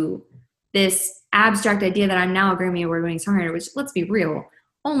to this abstract idea that I'm now a Grammy Award winning songwriter, which let's be real,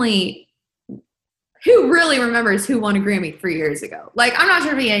 only who really remembers who won a Grammy 3 years ago? I'm not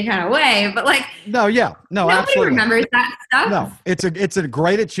sure if in any kind of way, but nobody absolutely remembers that stuff. No, it's a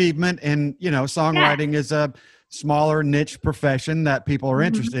great achievement, and songwriting is a smaller niche profession that people are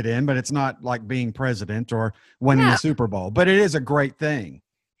interested in, but it's not like being president or winning the Super Bowl. But it is a great thing.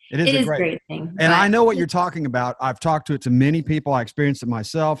 It is a great thing. And I know what you're talking about. I've talked to many people. I experienced it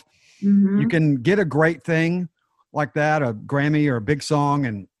myself. You can get a great thing like that, a Grammy or a big song,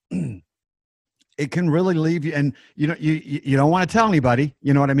 and it can really leave you, and you don't want to tell anybody,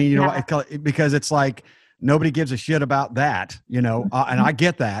 you know what I mean? Because it's like nobody gives a shit about that, and I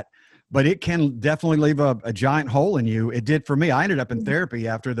get that, but it can definitely leave a giant hole in you. It did for me. I ended up in therapy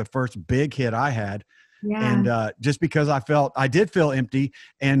after the first big hit I had, and just because I did feel empty,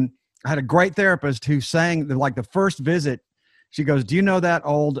 and I had a great therapist who sang the first visit. She goes, "Do you know that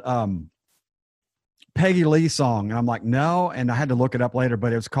old Peggy Lee song?" And I'm like, no. And I had to look it up later,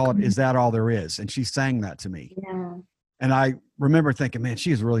 but it was called "Is That All There Is?" And she sang that to me. Yeah. And I remember thinking, man,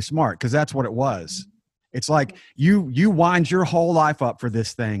 she's really smart, because that's what it was. It's like you wind your whole life up for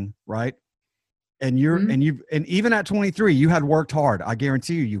this thing, right? And and even at 23, you had worked hard. I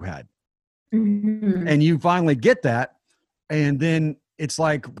guarantee you had. And you finally get that. And then it's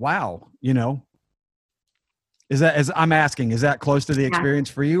like, wow, is that close to the experience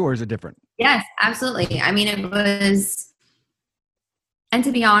for you, or is it different? Yes, absolutely. I mean, it was, and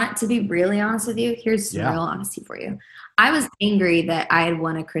to be really honest with you, here's some real honesty for you. I was angry that I had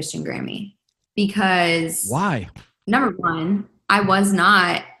won a Christian Grammy because why? Number one, I was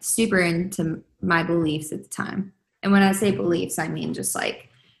not super into my beliefs at the time. And when I say beliefs, I mean just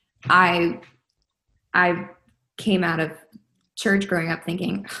I came out of church growing up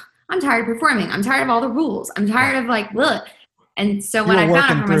thinking, I'm tired of performing. I'm tired of all the rules. I'm tired of look. And so when I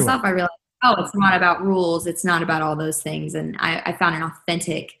found out for myself, I realized, it's not about rules. It's not about all those things. And I found an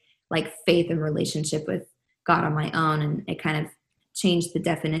authentic faith and relationship with God on my own. And it kind of changed the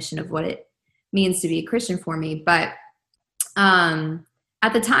definition of what it means to be a Christian for me. But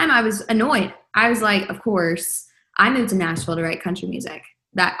at the time I was annoyed. I was like, of course, I moved to Nashville to write country music.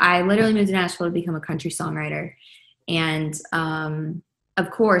 That I literally moved to Nashville to become a country songwriter. And of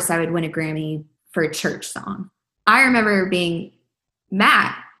course I would win a Grammy for a church song. I remember being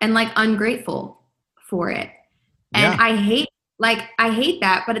mad and ungrateful for it. And I hate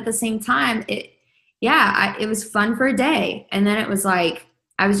that. But at the same time, it was fun for a day. And then it was I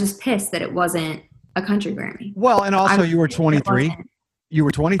was just pissed that it wasn't a country Grammy. Well, and also you were 23. You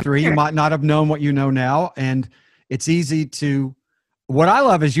were 23. Sure. You might not have known what you know now. And it's easy to, what I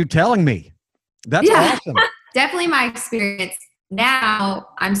love is you telling me. That's awesome. Definitely my experience. Now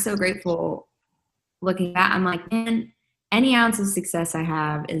I'm so grateful looking back, I'm like, man, any ounce of success I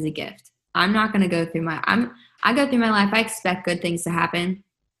have is a gift. I'm not going to go through I go through my life. I expect good things to happen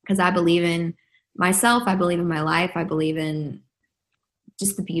because I believe in myself. I believe in my life. I believe in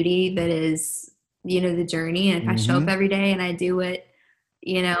just the beauty that is, the journey. And if I show up every day and I do what,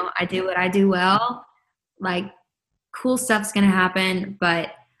 I do what I do well, like cool stuff's going to happen.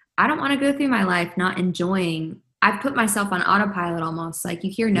 But I don't want to go through my life not enjoying. I've put myself on autopilot almost. Like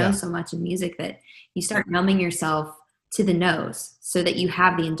you hear no so much in music that you start numbing yourself to the no's so that you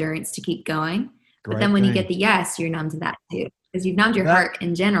have the endurance to keep going. But then when you get the yes, you're numb to that too, because you've numbed your heart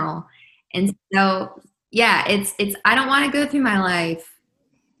in general. And so, yeah, it's, I don't want to go through my life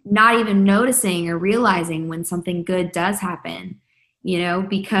not even noticing or realizing when something good does happen,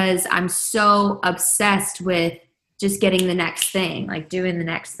 because I'm so obsessed with just getting the next thing, like doing the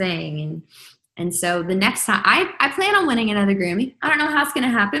next thing. And so the next time I plan on winning another Grammy. I don't know how it's going to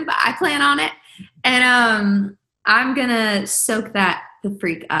happen, but I plan on it. And I'm going to soak that the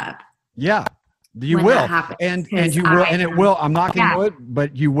freak up. Yeah. You will, and you will, and it will. I'm knocking wood,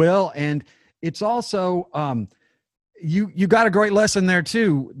 but you will, and it's also you got a great lesson there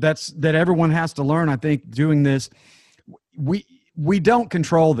too. That everyone has to learn. I think doing this, we don't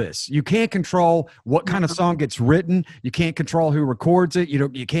control this. You can't control what kind of song gets written. You can't control who records it.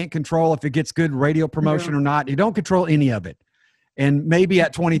 You can't control if it gets good radio promotion or not. You don't control any of it. And maybe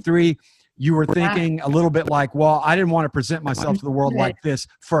at 23, you were thinking a little bit like, well, I didn't want to present myself to the world like this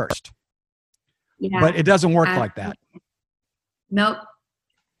first. Yeah. But it doesn't work like that. Nope,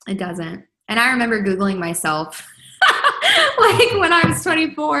 it doesn't. And I remember Googling myself like when I was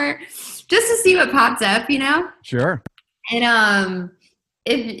 24 just to see what popped up, Sure. And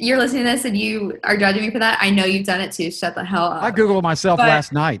if you're listening to this and you are judging me for that, I know you've done it too. Shut the hell up. I Googled myself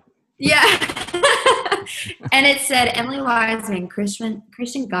last night. Yeah. And it said Emily Wiseman,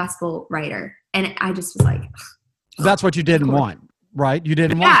 Christian gospel writer. And I just was like, that's what you didn't want. Right? You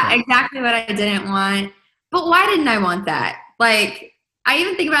didn't want that. Yeah, exactly what I didn't want. But why didn't I want that? Like, I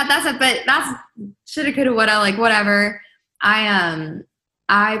even think about that stuff, but that's shoulda, coulda, woulda, like whatever.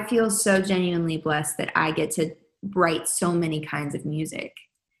 I feel so genuinely blessed that I get to write so many kinds of music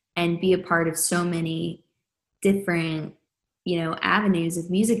and be a part of so many different, avenues of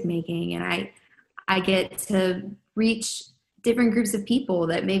music making. And I get to reach different groups of people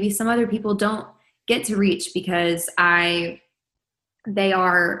that maybe some other people don't get to reach because they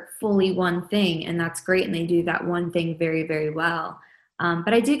are fully one thing, and that's great. And they do that one thing very, very well.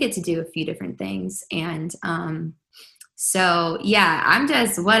 But I do get to do a few different things. And so, yeah, I'm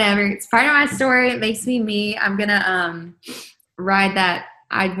just whatever. It's part of my story. It makes me me. I'm going to ride that.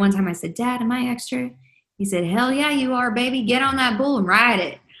 One time I said, Dad, am I extra? He said, hell yeah, you are, baby. Get on that bull and ride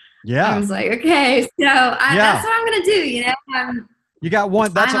it. Yeah. I was like, okay. So that's what I'm going to do, You got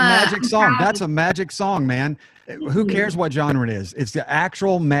one. That's a magic song. That's a magic song, man. Who cares what genre it is? It's the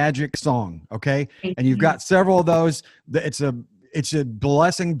actual magic song. Okay. And you've got several of those. It's a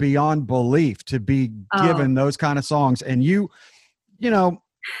blessing beyond belief to be given those kind of songs. And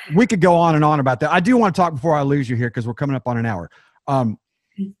we could go on and on about that. I do want to talk before I lose you here, because we're coming up on an hour.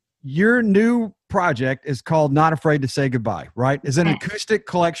 Your new project is called Not Afraid to Say Goodbye, right? Is it an acoustic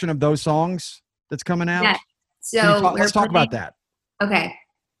collection of those songs that's coming out? Yeah. So let's talk about that. Okay.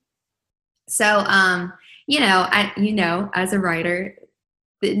 So, as a writer,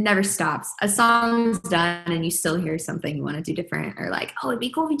 it never stops. A song's done and you still hear something you want to do different, or like, oh, it'd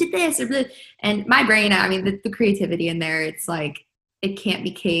be cool if you did this, or blah. And my brain, the creativity in there, it's like, it can't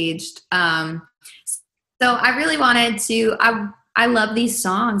be caged. So I really wanted to, I love these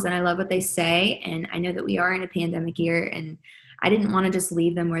songs and I love what they say. And I know that we are in a pandemic year, and I didn't want to just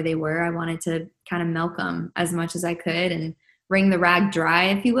leave them where they were. I wanted to kind of milk them as much as I could and wring the rag dry,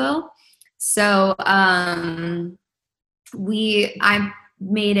 if you will. So I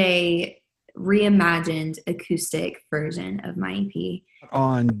made a reimagined acoustic version of my EP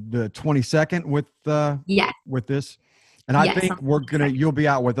on the 22nd with this, and I think you'll be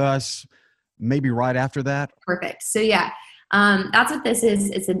out with us maybe right after that. Perfect. So that's what this is.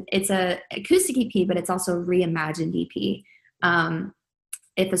 It's a acoustic EP, but it's also a reimagined EP.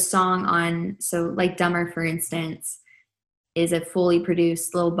 If a song like Dumber, for instance, is a fully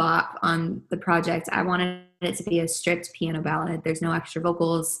produced little bop on the project, I wanted it to be a stripped piano ballad. There's no extra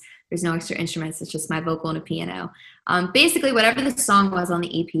vocals. There's no extra instruments. It's just my vocal and a piano. Basically, whatever the song was on the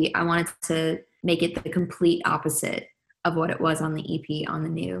EP, I wanted to make it the complete opposite of what it was on the EP on the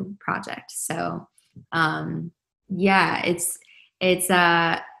new project. So, I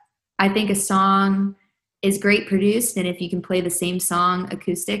think a song is great produced, and if you can play the same song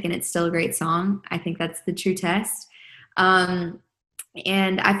acoustic and it's still a great song, I think that's the true test.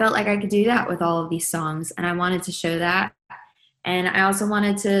 And I felt like I could do that with all of these songs, and I wanted to show that. And I also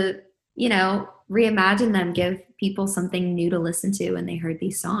wanted to, reimagine them, give people something new to listen to when they heard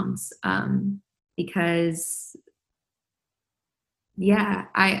these songs. Because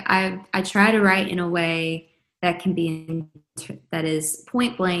I try to write in a way that can be, that is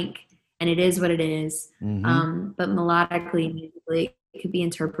point blank, and it is what it is. Mm-hmm. But melodically, musically, it could be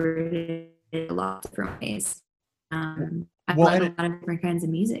interpreted in a lot of different ways. I love a lot of different kinds of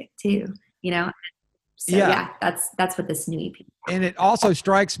music too, So that's what this new EP is. And it also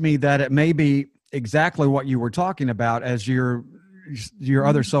strikes me that it may be exactly what you were talking about as your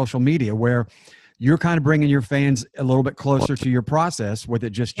other social media, where you're kind of bringing your fans a little bit closer to your process with it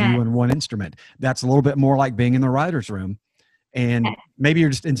just you and one instrument. That's a little bit more like being in the writer's room. And maybe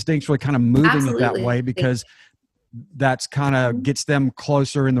you're just instinctually kind of moving it that way because that's kind of gets them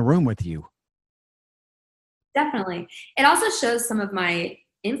closer in the room with you. Definitely. It also shows some of my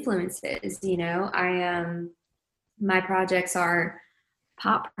influences, my projects are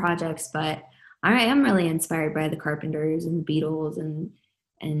pop projects, but I am really inspired by the Carpenters and the Beatles, and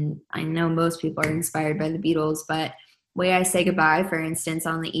I know most people are inspired by the Beatles, but Way I Say Goodbye, for instance,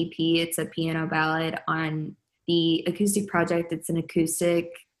 on the EP, it's a piano ballad. On the acoustic project, it's an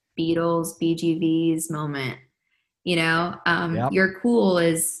acoustic Beatles, BGVs moment. You're Cool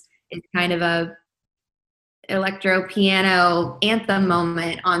is kind of a electro piano anthem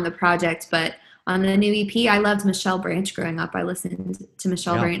moment on the project, but on the new EP, I loved Michelle Branch growing up. I listened to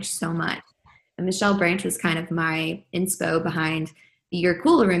Michelle Branch so much, and Michelle Branch was kind of my inspo behind the You're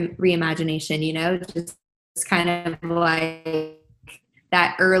Cool reimagination. Just kind of like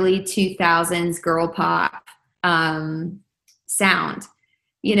that early 2000s girl pop sound,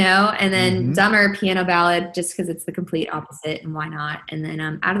 and then Dumber piano ballad, just because it's the complete opposite, and why not? And then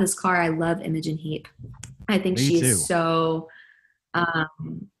Out of This Car, I love Imogen Heap. I think she is so,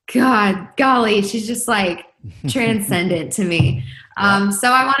 God, golly, she's just like transcendent to me.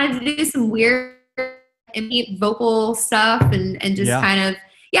 So I wanted to do some weird vocal stuff and just kind of,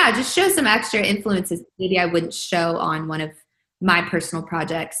 just show some extra influences maybe I wouldn't show on one of my personal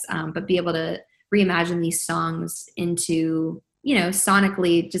projects, but be able to reimagine these songs into,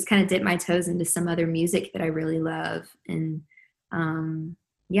 sonically just kind of dip my toes into some other music that I really love. And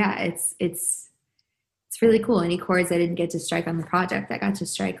it's really cool. Any chords I didn't get to strike on the project, I got to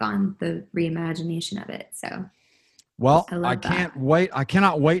strike on the reimagination of it. So, well, I can't wait. I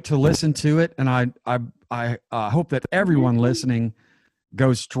cannot wait to listen to it, and I hope that everyone listening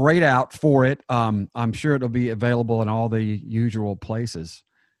goes straight out for it. I'm sure it'll be available in all the usual places.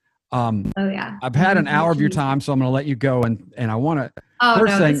 I've had an hour of your time, so I'm going to let you go, and I want to.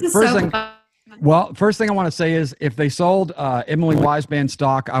 First thing I want to say is, if they sold Emily Wise Band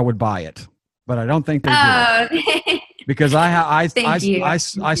stock, I would buy it. But I don't think they do, because I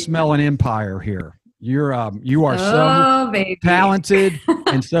smell an empire here. You are so talented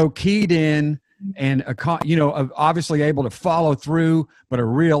and so keyed in, and obviously able to follow through, but a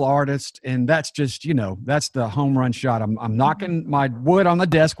real artist, and that's just that's the home run shot. I'm knocking my wood on the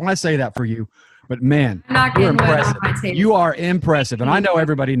desk when I say that for you, but man, you're impressive. You are impressive, and I know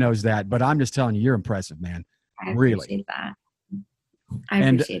everybody knows that, but I'm just telling you, you're impressive, man. I appreciate that. I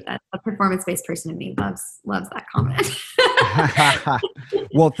appreciate that. A performance-based person in me loves that comment.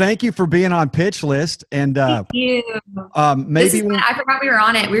 Well, thank you for being on Pitch List. And thank you. I forgot we were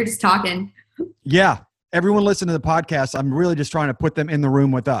on it. We were just talking. Yeah. Everyone listen to the podcast. I'm really just trying to put them in the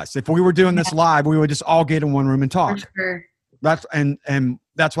room with us. If we were doing this live, we would just all get in one room and talk. For sure. That's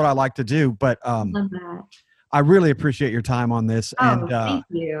what I like to do. But love that. I really appreciate your time on this. Thank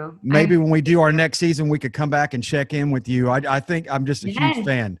you. Maybe when we do our next season, we could come back and check in with you. I think I'm just a huge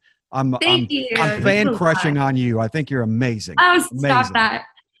fan. I'm fan crushing on you. I think you're amazing. Oh, stop that.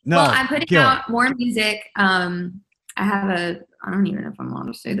 No, well, I'm putting out more music. I don't even know if I'm allowed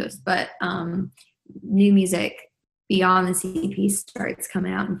to say this, but new music beyond the CP starts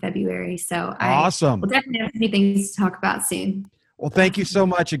coming out in February. So awesome. We'll definitely have many things to talk about soon. Well, thank you so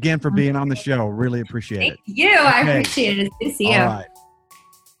much again for being on the show. Really appreciate it. Thank you. Okay. I appreciate it. It's good to see you. All right.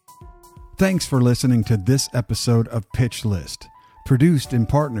 Thanks for listening to this episode of Pitch List, produced in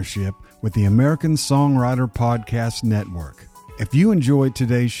partnership with the American Songwriter Podcast Network. If you enjoyed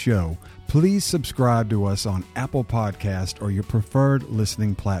today's show, please subscribe to us on Apple Podcast or your preferred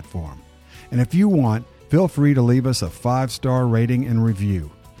listening platform. And if you want, feel free to leave us a 5-star rating and review.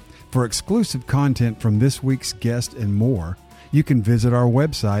 For exclusive content from this week's guest and more, you can visit our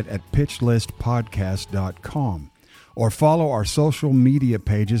website at pitchlistpodcast.com or follow our social media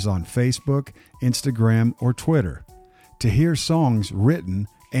pages on Facebook, Instagram, or Twitter. To hear songs written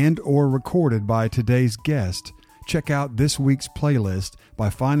and or recorded by today's guest, check out this week's playlist by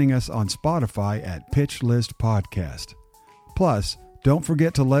finding us on Spotify at Pitch List Podcast. Plus, don't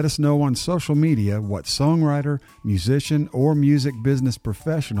forget to let us know on social media what songwriter, musician, or music business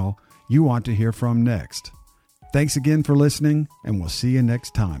professional you want to hear from next. Thanks again for listening, and we'll see you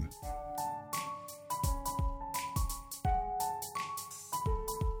next time.